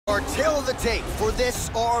our tail of the tape for this,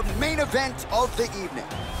 our main event of the evening.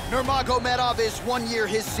 Nurmagomedov is 1 year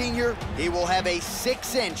his senior. He will have a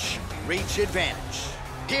 6-inch reach advantage.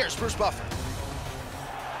 Here's Bruce Buffer.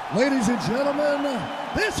 Ladies and gentlemen,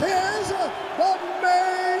 this is the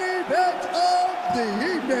main event of the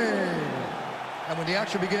evening. And when the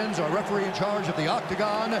action begins, our referee in charge of the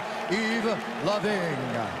Octagon, Yves Loving.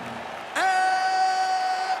 And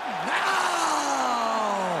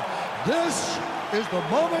now, this is the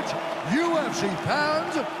moment UFC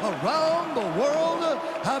fans around the world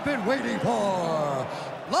have been waiting for.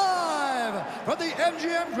 Live from the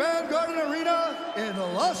MGM Grand Garden Arena in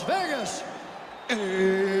Las Vegas, it's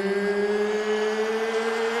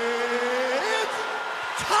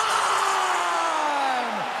time!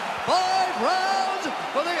 5 rounds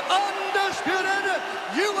for the undisputed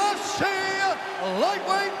UFC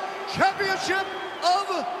Lightweight Championship of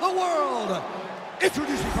the World.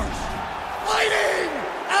 Introducing first, fighting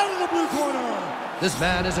out of the blue corner. This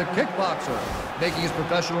man is a kickboxer, making his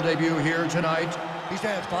professional debut here tonight. He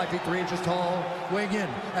stands 5 feet 3 inches tall, weighing in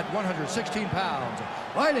at 116 pounds.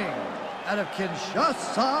 Fighting out of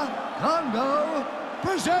Kinshasa, Congo,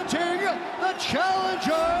 presenting the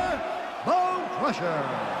challenger, Bone Crusher.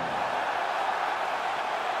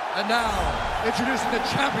 And now, introducing the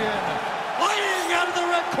champion, fighting out of the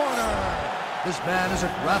red corner. This man is a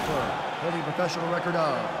grappler, holding a professional record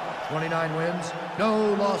of 29 wins,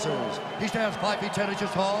 no losses. He stands 5 feet 10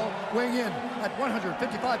 inches tall, weighing in at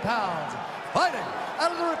 155 pounds. Fighting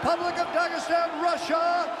out of the Republic of Dagestan,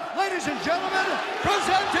 Russia, ladies and gentlemen,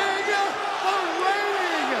 presenting the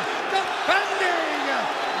reigning, defending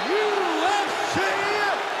UFC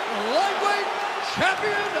Lightweight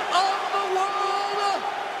Champion of the World,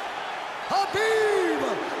 Khabib,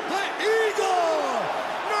 the Eagle,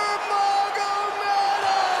 Nurmagomedov!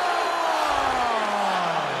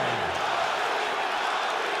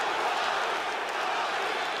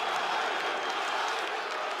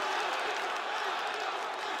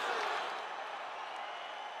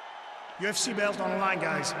 UFC belt on the line,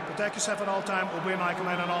 guys. Protect yourself at all time, obey my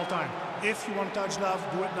command at all time. If you want to touch gloves,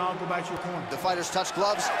 do it now, go back to your corner. The fighters touch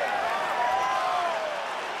gloves.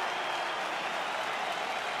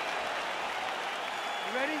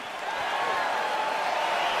 You ready?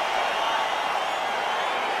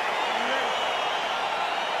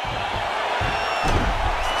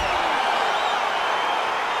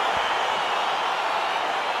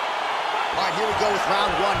 All right, here we go with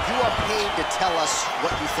round 1. You are paid to tell us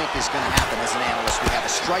what you think is going to happen as an analyst. We have a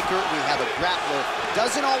striker, we have a grappler.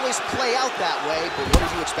 Doesn't always play out that way, but what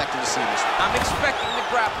are you expecting to see in this one? I'm expecting the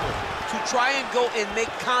grappler to try and go and make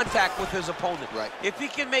contact with his opponent. Right. If he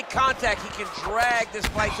can make contact, he can drag this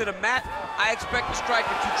fight to the mat. I expect the striker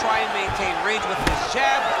to try and maintain range with his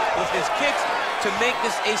jab, with his kicks, to make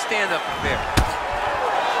this a stand-up affair.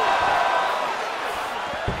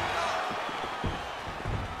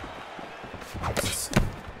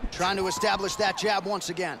 Trying to establish that jab once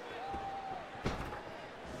again.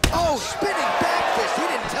 Oh, spinning back fist. He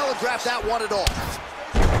didn't telegraph that one at all.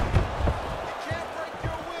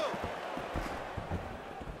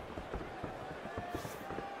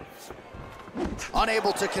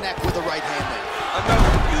 Unable to connect with the right hand there.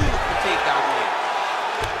 Another beautiful takedown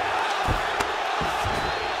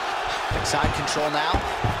there. Side control now.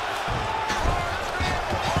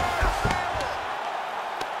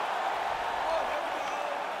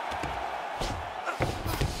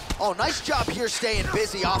 Oh, nice job here staying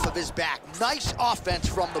busy off of his back. Nice offense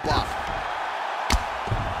from the buff.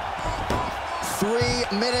 3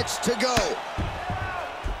 minutes to go.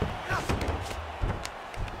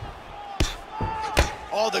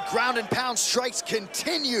 Oh, the ground and pound strikes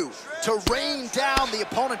continue to rain down. The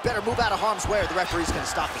opponent better move out of harm's way or the referee's gonna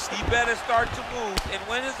stop this thing. He better start to move, and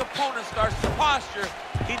when his opponent starts to posture,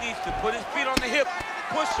 he needs to put his feet on the hip,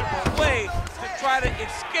 push him away to try to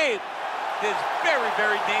escape this very,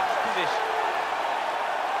 very dangerous position.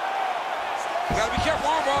 You gotta be careful,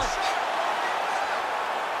 armbar.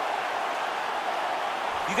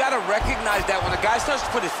 You gotta recognize that when a guy starts to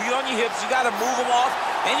put his feet on your hips, you gotta move him off,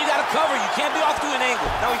 and you gotta cover. You can't be off to an angle.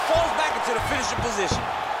 Now he falls back into the finishing position.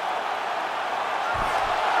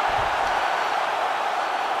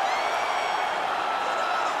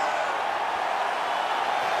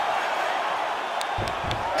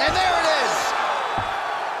 And there it is.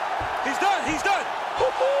 He's done, he's done.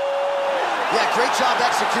 Yeah, great job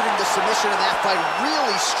executing the submission in that fight.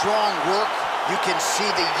 Really strong work. You can see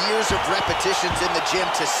the years of repetitions in the gym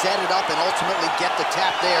to set it up and ultimately get the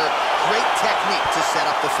tap there. Great technique to set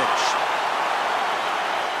up the finish.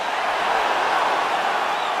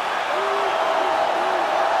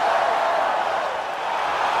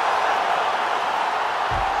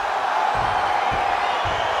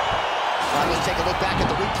 Let's take a look back at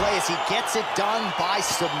the replay as he gets it done by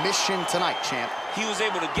submission tonight, champ. He was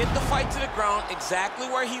able to get the fight to the ground exactly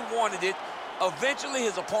where he wanted it. Eventually,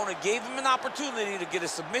 his opponent gave him an opportunity to get a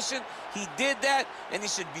submission. He did that, and he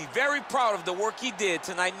should be very proud of the work he did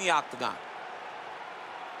tonight in the octagon.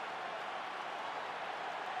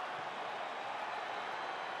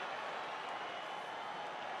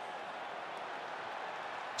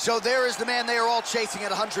 So there is the man they are all chasing at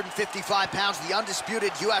 155 pounds, the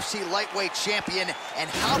undisputed UFC lightweight champion. And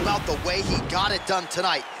how about the way he got it done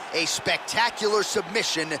tonight? A spectacular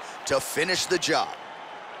submission to finish the job.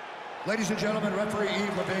 Ladies and gentlemen, referee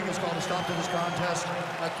Yves Leving has called a stop to this contest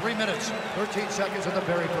at 3 minutes, 13 seconds of the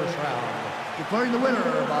very first round, declaring the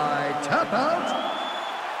winner by tap out.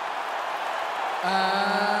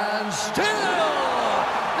 And still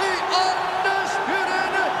the undisputed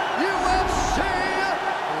UFC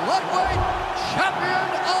lightweight champion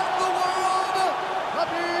of the world,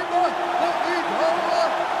 Khabib the Eagle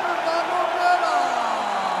Nurmagomedov.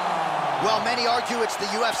 Well, many argue it's the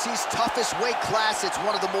UFC's toughest weight class. It's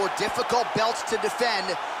one of the more difficult belts to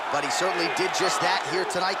defend, but he certainly did just that here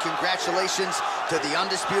tonight. Congratulations to the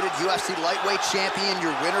undisputed UFC lightweight champion,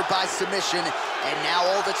 your winner by submission. And now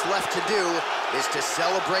all that's left to do is to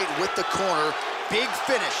celebrate with the corner. Big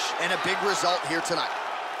finish and a big result here tonight.